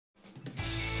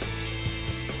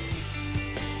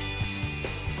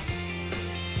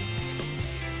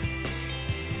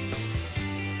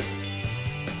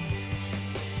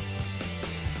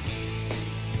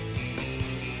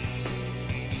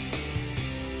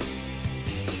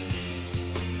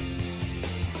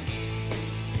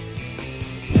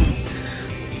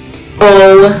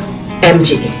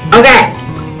OMG. Okay,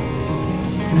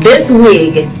 this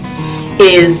wig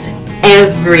is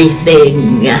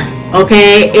everything.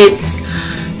 Okay, it's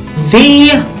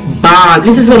the bomb.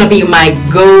 This is gonna be my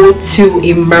go-to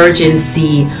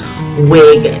emergency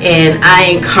wig, and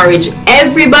I encourage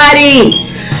everybody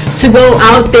to go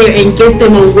out there and get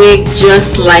them a wig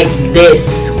just like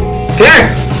this.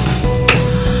 Girl,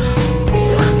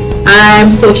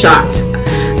 I'm so shocked.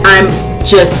 I'm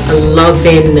just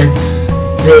loving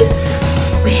this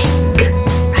wig.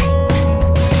 Right,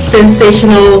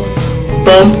 Sensational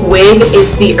bump wig.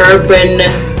 It's the urban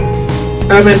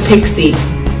Pixie.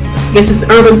 I guess it's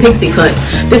urban Pixie cut.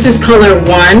 This is color 1.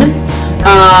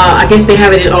 I guess they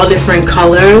have it in all different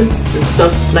colors and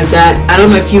stuff like that. I don't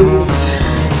know if you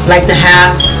like the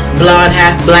half blonde,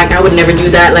 half black. I would never do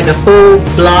that. Like a full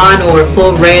blonde or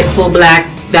full red, full black.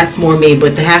 That's more me.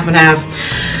 But the half and half,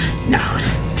 no.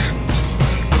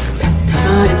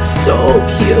 It's so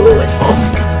cute. Oh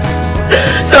my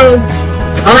god. So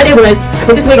all I did was I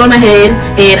put this wig on my head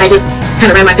and I just kind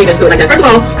of ran my fingers through it like that. First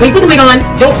of all, when you put the wig on,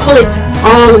 don't pull it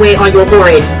all the way on your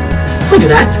forehead. Don't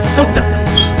do that. Don't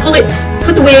pull it.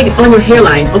 Put the wig on your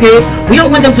hairline, okay? We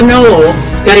don't want them to know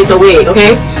that it's a wig,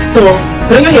 okay? So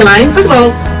put on your hairline. First of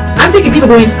all, I'm thinking people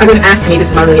are going to ask me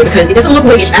this is my real hair because it doesn't look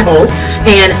wiggish at all,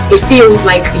 and it feels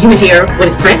like human hair when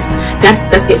it's pressed.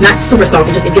 It's not super soft.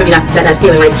 It's giving me that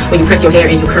feeling like when you press your hair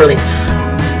and you curl it.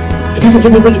 It doesn't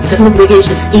give me wig. It doesn't look wiggish.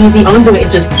 It's easy. All I'm doing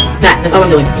is just that. That's all I'm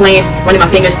doing. Playing, running my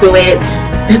fingers through it.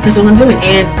 That's all I'm doing,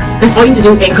 and that's all you need to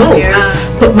do and go.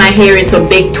 Put my hair in some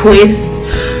big twist.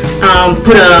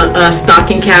 Put a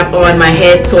stocking cap on my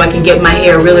head so I can get my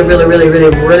hair really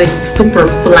super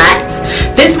flat.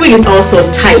 This wig is also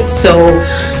tight, so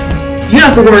you don't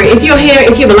have to worry. If you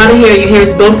have a lot of hair, your hair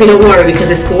is bumpy, don't worry because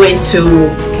it's going to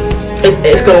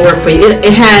work for you.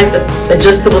 It has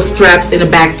adjustable straps in the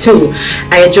back too.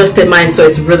 I adjusted mine so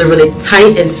it's really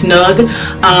tight and snug.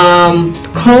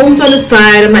 Combs on the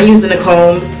side. I'm not using the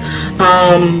combs.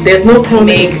 There's no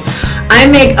combing. I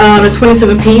make a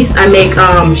 27 piece. I make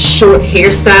short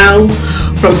hairstyle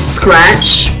from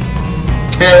scratch,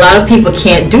 and a lot of people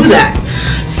can't do that.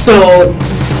 So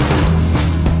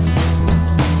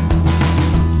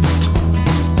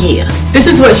yeah, this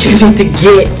is what you need to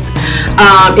get.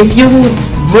 If you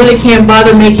really can't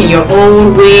bother making your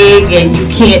own wig and you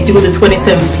can't do the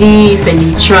 27 piece and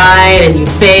you tried and you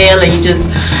failed and you just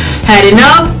had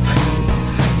enough,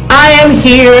 I am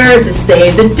here to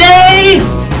save the day.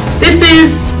 This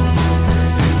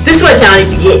is what y'all need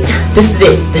to get. This is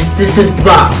it. This is the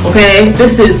bomb, okay?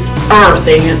 This is our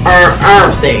thing.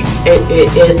 Our thing. It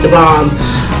is the bomb.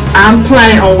 I'm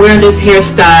planning on wearing this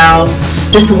hairstyle,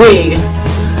 this wig,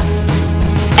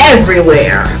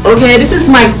 everywhere. Okay, this is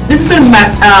gonna be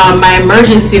my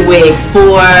emergency wig for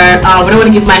when I want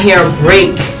to give my hair a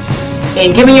break.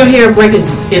 And giving your hair a break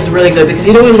is really good because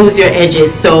you don't want to lose your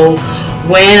edges. So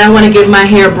when I want to give my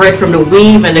hair a break from the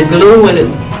weave and the glue and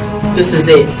this is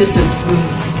it.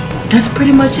 That's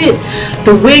pretty much it.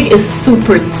 The wig is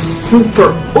super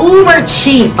uber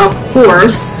cheap, of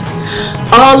course.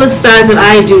 All the styles that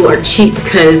I do are cheap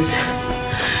because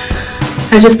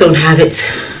I just don't have it.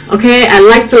 Okay, I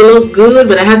like to look good,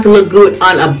 but I have to look good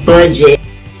on a budget.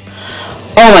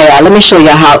 Oh my god, let me show you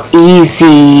how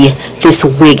easy this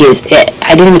wig is.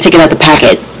 I didn't even take it out the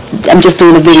packet. I'm just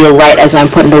doing the video right as I'm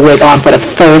putting the wig on for the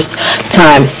first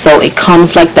time. So it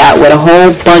comes like that with a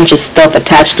whole bunch of stuff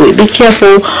attached to it. Be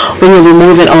careful when you're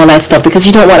removing all that stuff because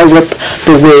you don't want to rip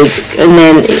the wig and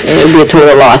then it'll be a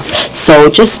total loss. So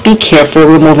just be careful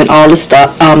removing all the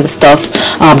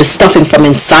the stuffing from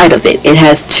inside of it. It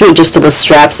has 2 adjustable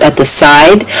straps at the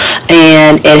side,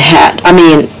 and it had,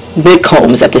 wig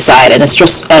combs at the side and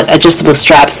adjustable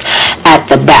straps at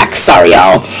the back. Sorry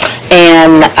y'all.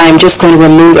 And I'm just going to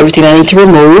remove everything I need to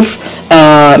remove.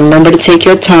 Remember to take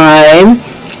your time.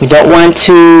 You don't want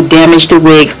to damage the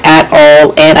wig at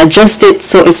all, and adjust it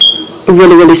so it's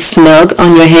really snug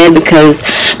on your head because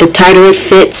the tighter it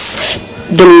fits,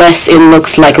 the less it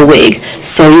looks like a wig.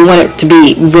 So you want it to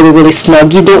be really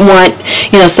snug. You don't want,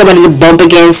 somebody to bump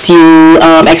against you,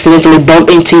 accidentally bump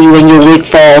into you and your wig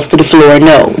falls to the floor.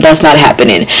 No, that's not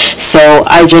happening. So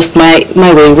I adjust my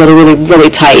wig really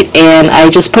tight, and I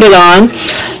just put it on,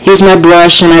 use my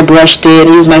brush, and I brushed it,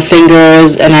 use my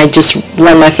fingers, and I just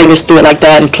run my fingers through it like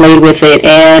that and played with it,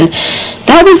 and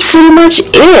that was pretty much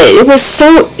it. It was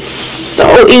so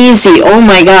easy. Oh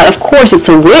my god, of course it's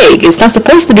a wig. It's not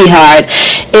supposed to be hard.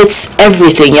 It's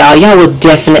everything, y'all. Y'all would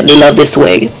definitely love this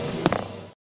wig.